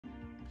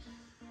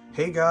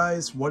Hey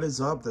guys, what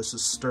is up? This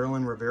is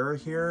Sterling Rivera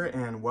here,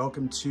 and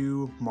welcome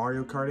to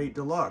Mario Kart 8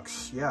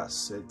 Deluxe.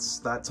 Yes, it's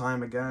that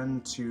time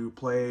again to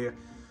play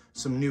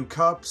some new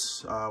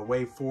cups.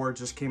 Wave 4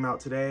 just came out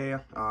today.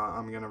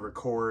 I'm going to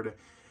record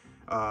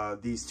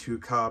these two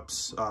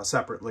cups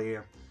separately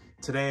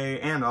today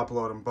and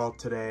upload them both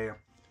today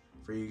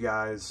for you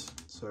guys.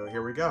 So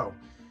here we go.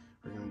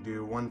 We're going to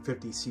do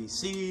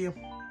 150cc.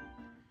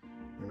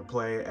 I'm going to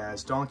play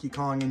as Donkey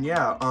Kong, and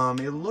yeah,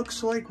 it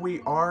looks like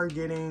we are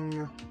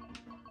getting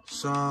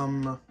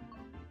some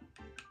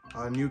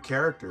new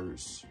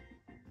characters.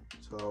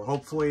 So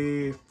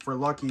hopefully, if we're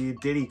lucky,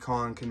 Diddy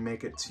Kong can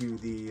make it to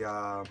the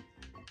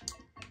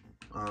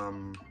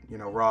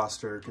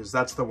roster, because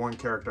that's the one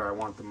character I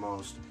want the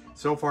most.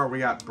 So far we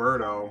got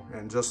Birdo,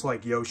 and just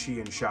like Yoshi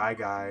and Shy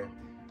Guy,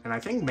 and I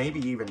think maybe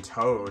even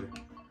Toad.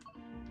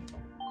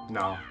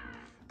 No.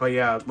 But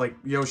yeah, like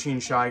Yoshi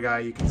and Shy Guy,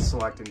 you can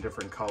select in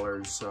different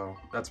colors, so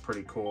that's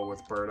pretty cool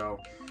with Birdo.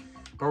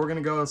 But we're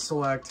gonna go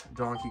select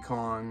Donkey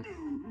Kong,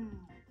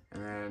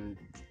 and then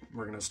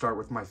we're gonna start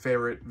with my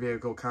favorite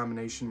vehicle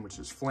combination, which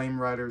is Flame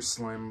Rider,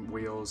 Slim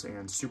Wheels,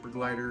 and Super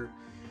Glider.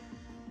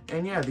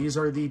 And yeah, these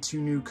are the two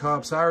new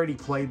cups. I already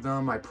played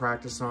them, I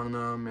practiced on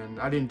them, and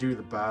I didn't do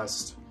the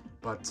best.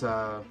 But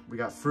we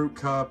got Fruit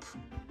Cup,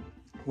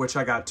 which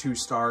I got 2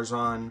 stars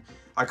on.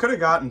 I could have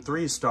gotten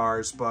 3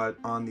 stars, but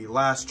on the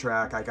last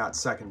track, I got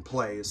 2nd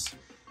place.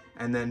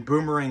 And then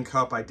Boomerang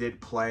Cup, I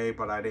did play,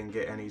 but I didn't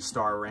get any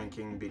star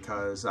ranking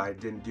because I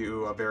didn't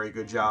do a very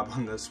good job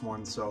on this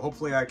one. So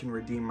hopefully I can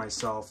redeem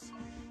myself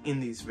in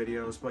these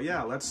videos. But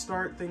yeah, let's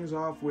start things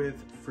off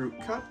with Fruit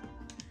Cup.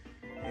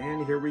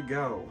 And here we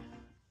go.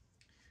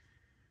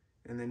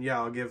 And then yeah,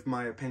 I'll give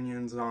my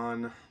opinions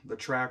on the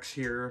tracks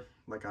here,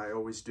 like I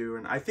always do.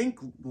 And I think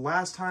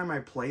last time I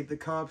played the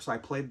cups, I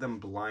played them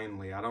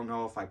blindly. I don't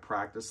know if I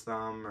practiced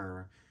them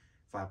or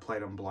if I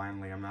played them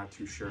blindly. I'm not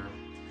too sure.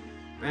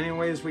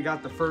 Anyways, we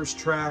got the first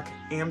track,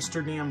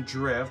 Amsterdam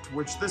Drift,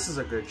 which this is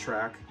a good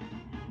track.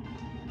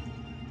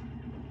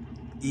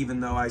 Even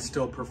though I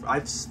still prefer,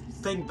 I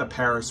think the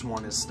Paris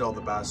one is still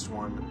the best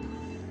one.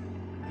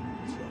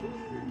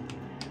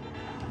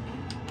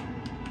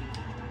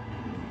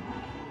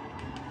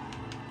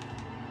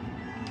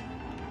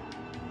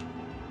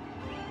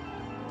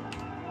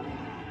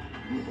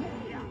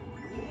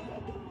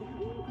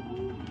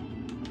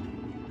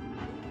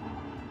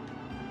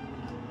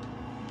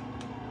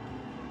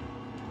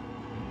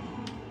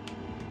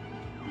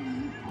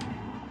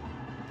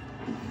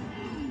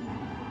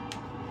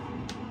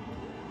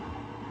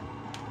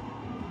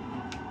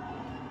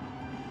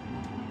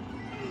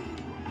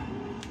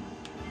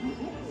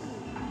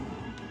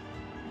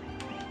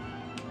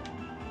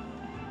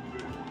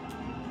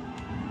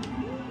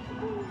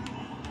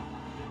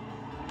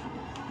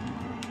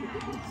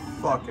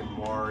 Fucking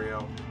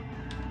Wario.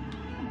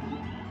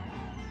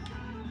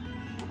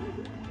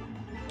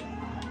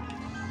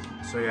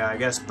 So yeah, I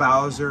guess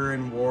Bowser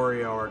and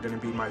Wario are going to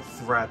be my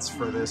threats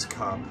for this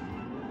cup.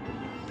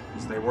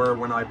 As they were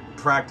when I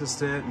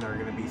practiced it, and they're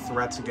going to be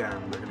threats again.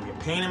 They're going to be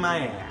a pain in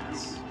my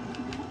ass.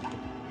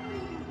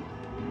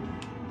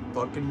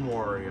 Fucking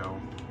Wario.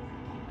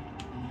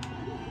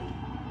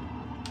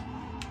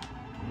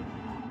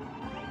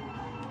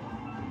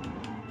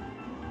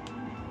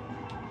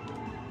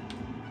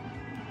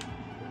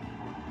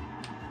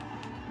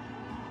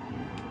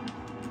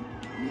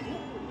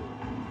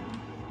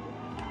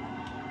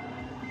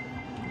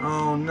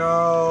 Oh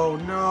no,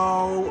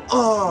 no,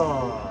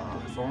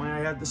 oh, if only I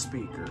had the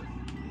speaker.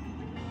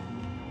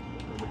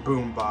 Or the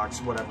boom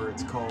box, whatever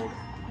it's called.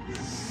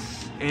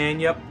 And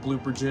yep,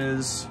 blooper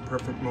jizz,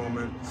 perfect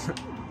moment.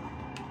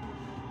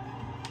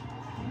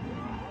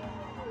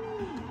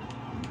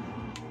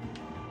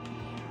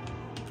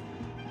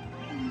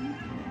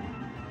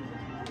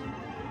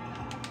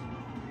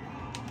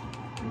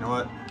 You know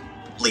what?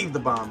 Leave the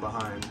bomb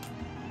behind.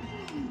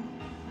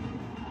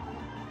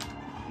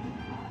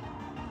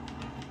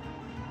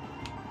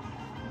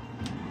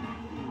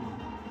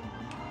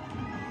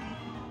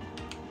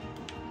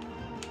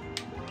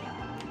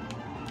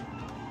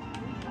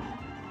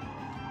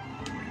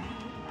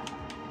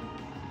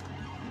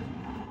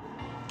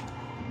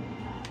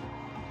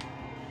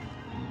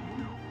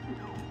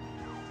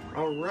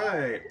 All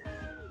right.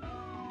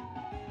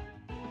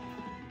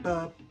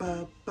 Ba,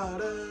 ba, ba,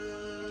 da.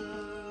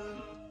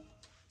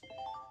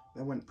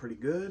 That went pretty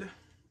good.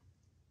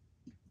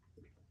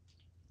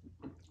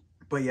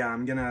 But yeah,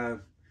 I'm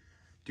gonna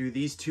do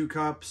these 2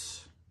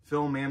 cups,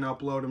 film and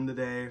upload them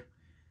today,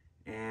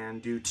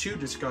 and do 2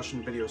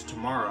 discussion videos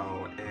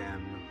tomorrow,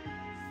 and,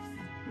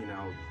 you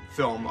know,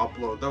 film,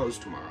 upload those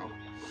tomorrow.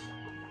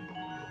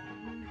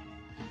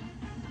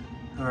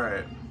 All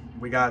right.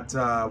 We got,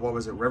 what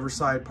was it,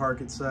 Riverside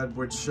Park it said,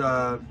 which,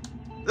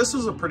 this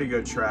was a pretty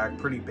good track,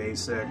 pretty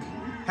basic.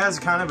 Has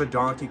kind of a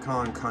Donkey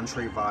Kong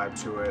country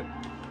vibe to it.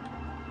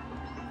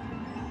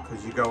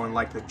 Because you go in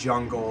like the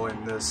jungle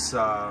in this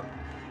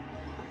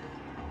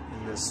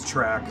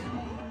track.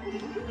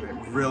 And it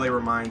really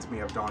reminds me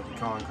of Donkey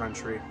Kong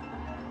Country.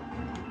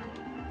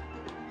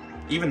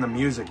 Even the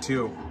music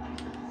too.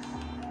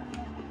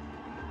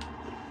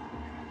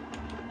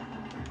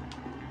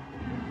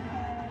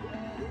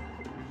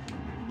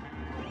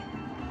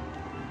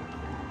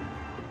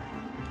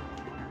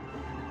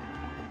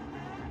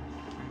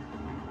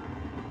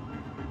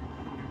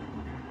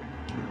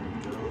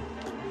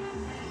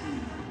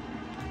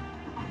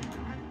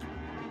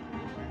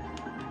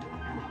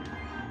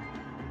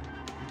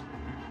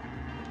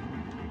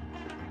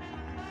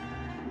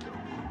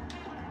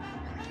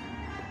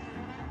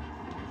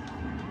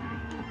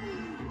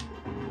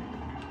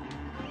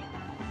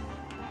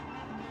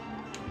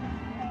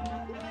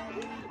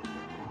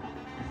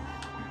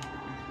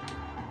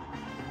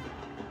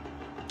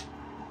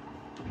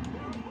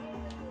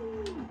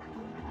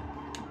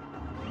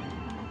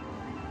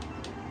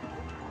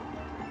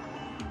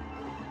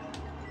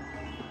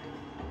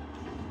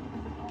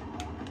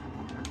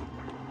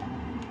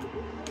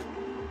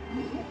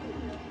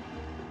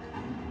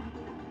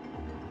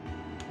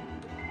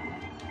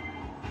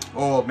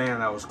 Oh man,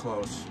 that was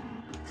close.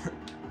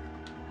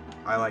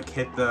 I like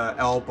hit the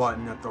L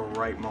button at the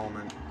right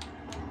moment.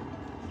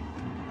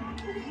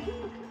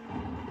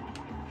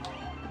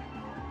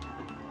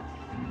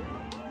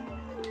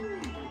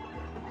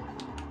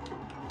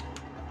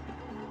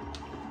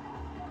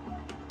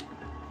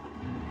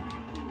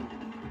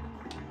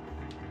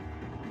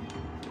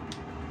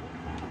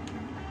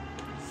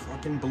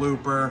 Fucking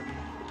blooper.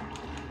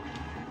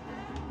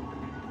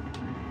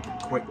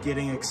 Quit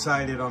getting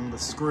excited on the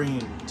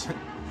screen.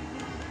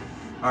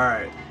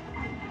 Alright,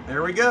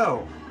 there we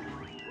go.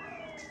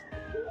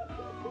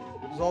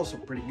 It was also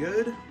pretty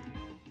good.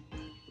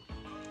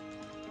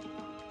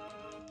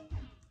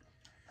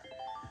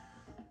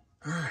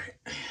 Alright.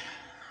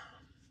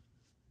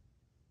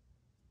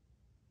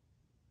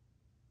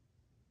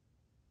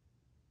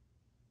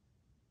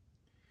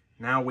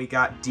 Now we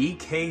got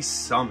DK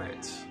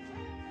Summit,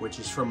 which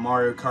is from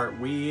Mario Kart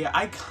Wii.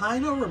 I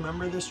kind of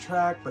remember this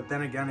track, but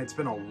then again, it's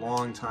been a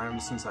long time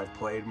since I've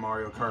played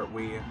Mario Kart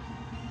Wii.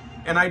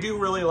 And I do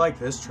really like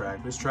this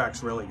track. This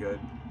track's really good.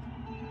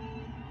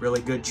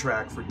 Really good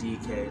track for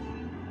DK.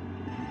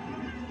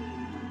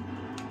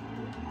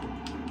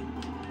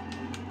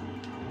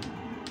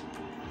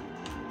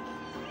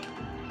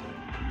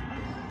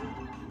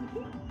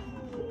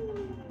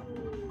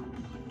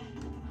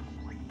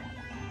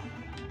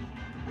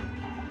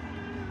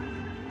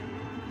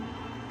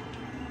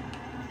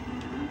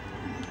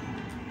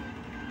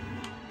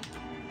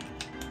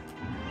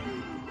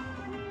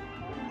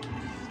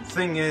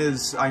 Thing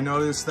is, I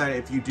noticed that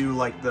if you do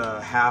like the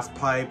half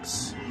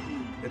pipes,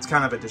 it's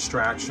kind of a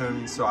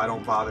distraction, so I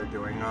don't bother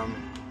doing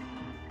them.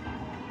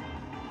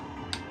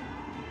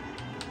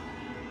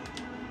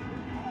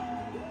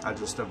 I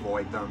just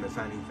avoid them, if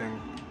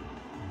anything.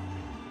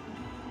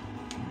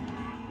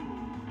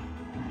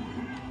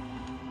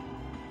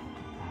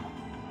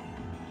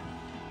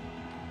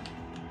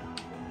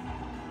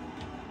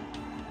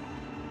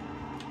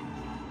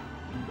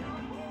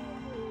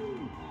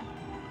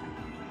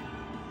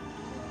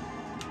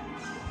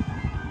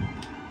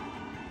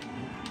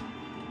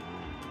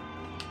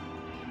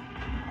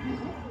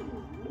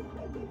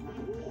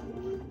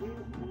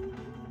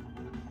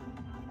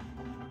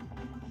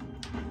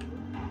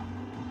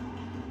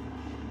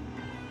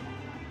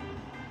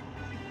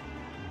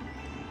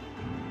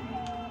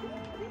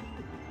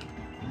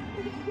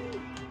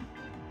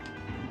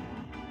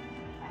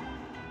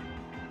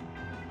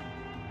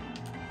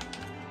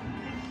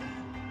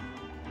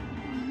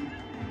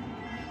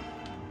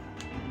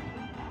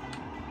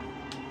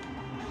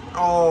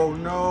 Oh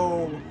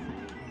no!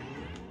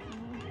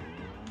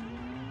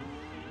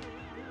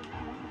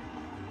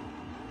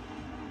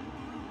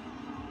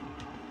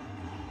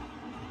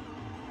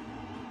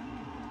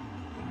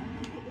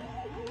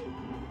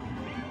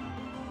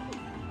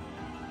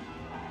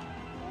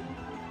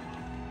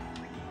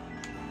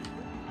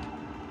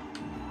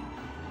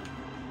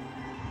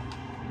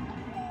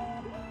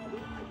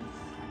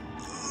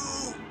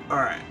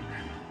 Alright.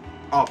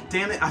 Oh,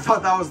 damn it. I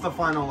thought that was the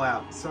final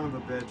lap. Son of a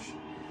bitch.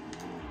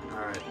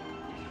 Alright.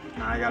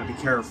 Now I gotta be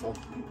careful.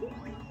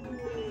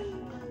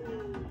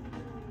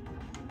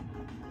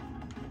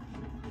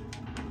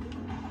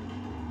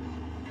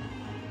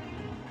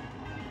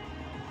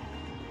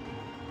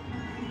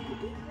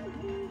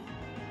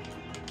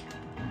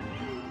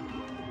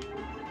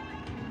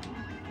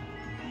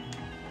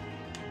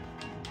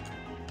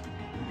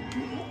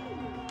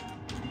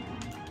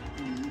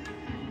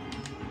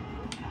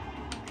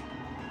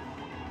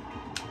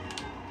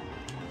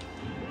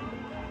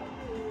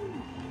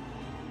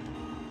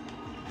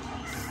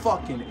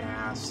 Fucking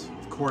ass.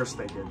 Of course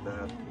they did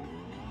that.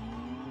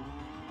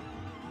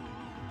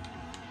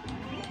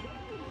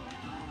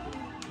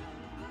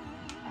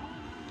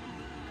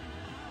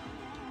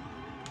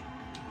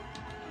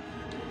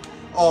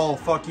 Oh,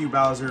 fuck you,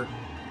 Bowser.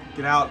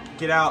 Get out.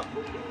 Get out.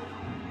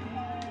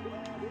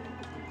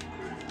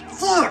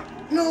 Fuck!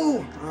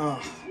 No!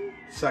 Ugh.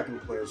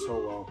 Second player so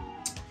low.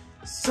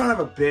 Son of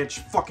a bitch.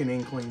 Fucking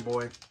Inkling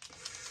boy.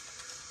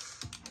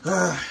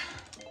 Ugh.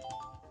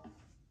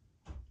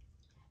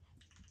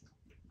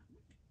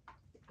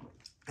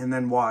 And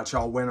then watch,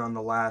 I'll win on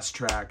the last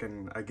track,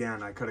 and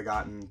again, I could have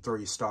gotten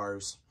 3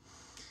 stars.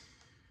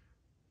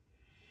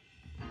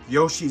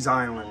 Yoshi's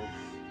Island.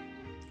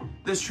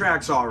 This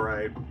track's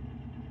alright.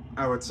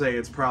 I would say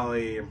it's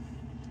probably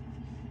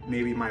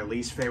maybe my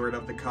least favorite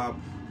of the cup,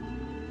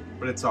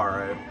 but it's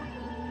alright.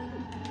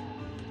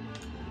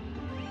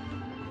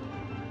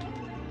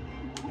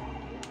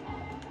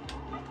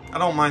 I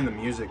don't mind the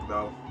music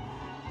though.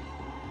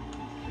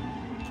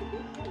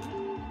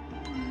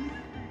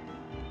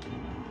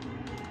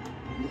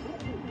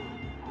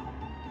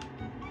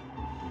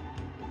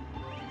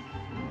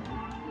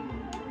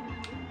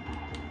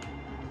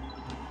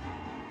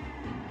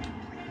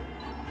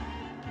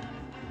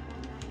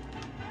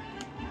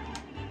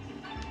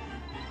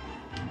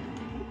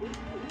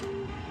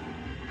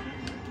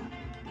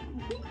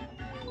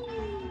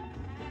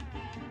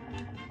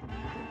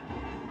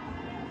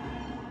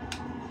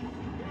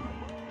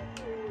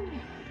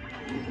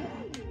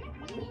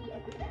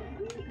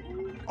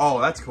 Oh,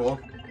 that's cool.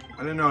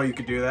 I didn't know you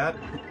could do that.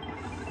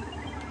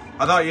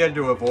 I thought you had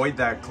to avoid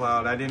that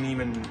cloud. I didn't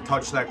even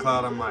touch that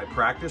cloud on my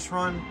practice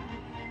run.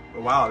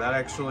 But wow, that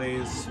actually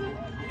is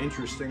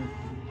interesting.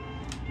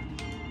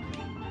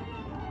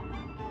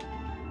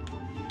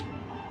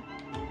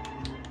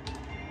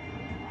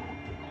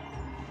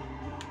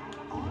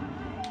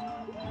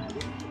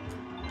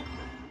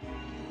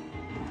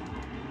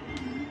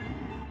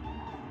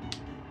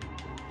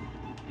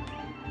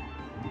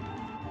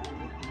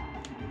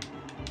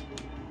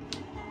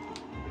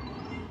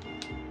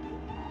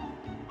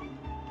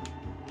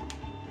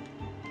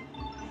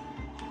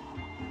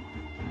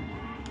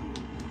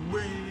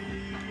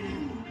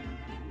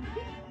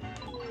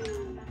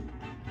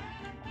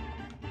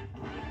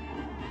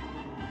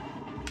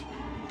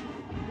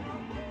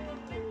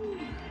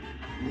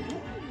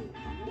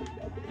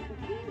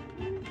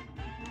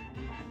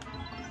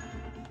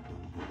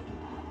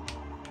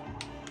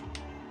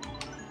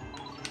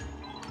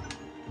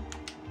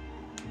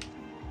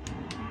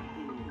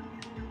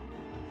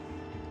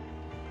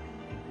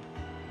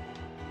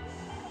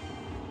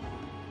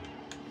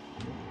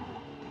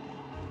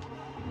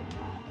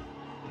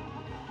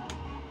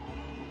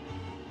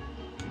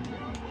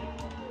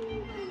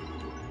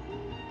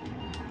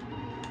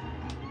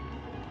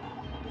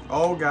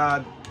 Oh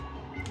God.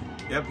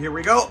 Yep, here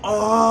we go.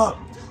 Oh!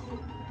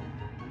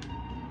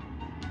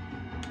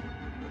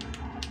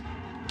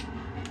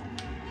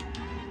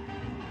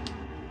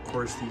 Of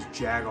course, these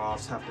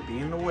jagoffs have to be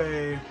in the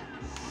way.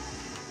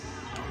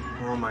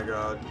 Oh my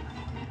God.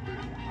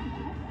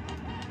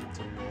 It's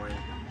annoying.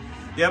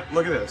 Yep,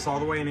 look at this. All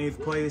the way in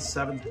 8th place,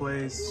 7th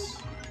place.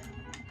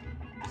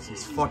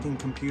 These fucking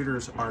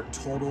computers are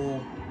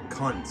total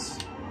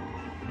cunts.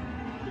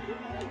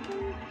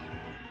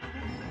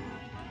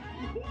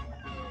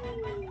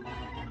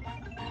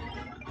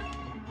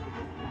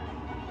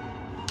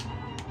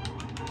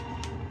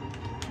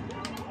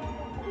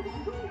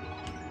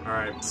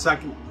 Alright,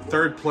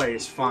 3rd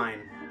place, fine.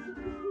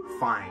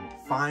 Fine.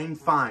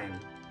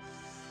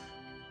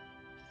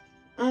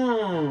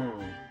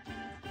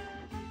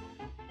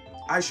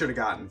 I should have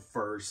gotten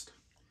 1st.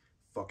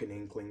 Fucking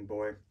inkling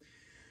boy.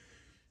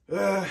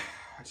 I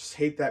just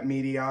hate that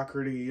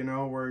mediocrity, you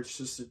know, where it's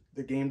just,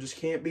 the game just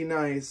can't be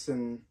nice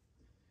and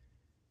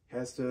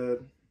has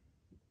to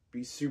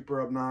be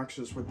super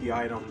obnoxious with the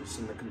items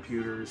and the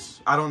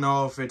computers. I don't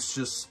know if it's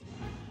just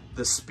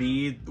the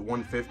speed, the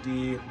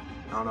 150.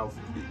 I don't know.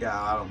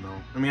 I don't know.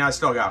 I mean, I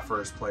still got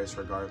 1st place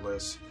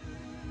regardless.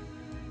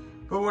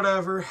 But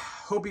whatever.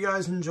 Hope you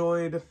guys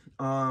enjoyed,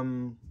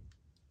 you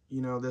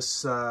know,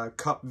 this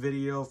cup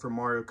video for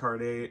Mario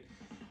Kart 8.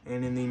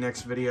 And in the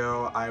next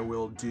video, I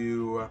will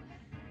do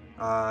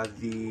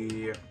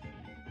the,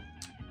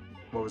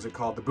 what was it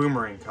called? The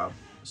Boomerang Cup.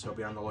 So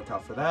be on the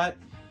lookout for that.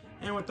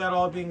 And with that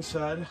all being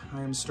said,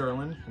 I am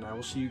Sterling, and I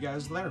will see you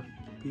guys there.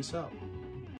 Peace out.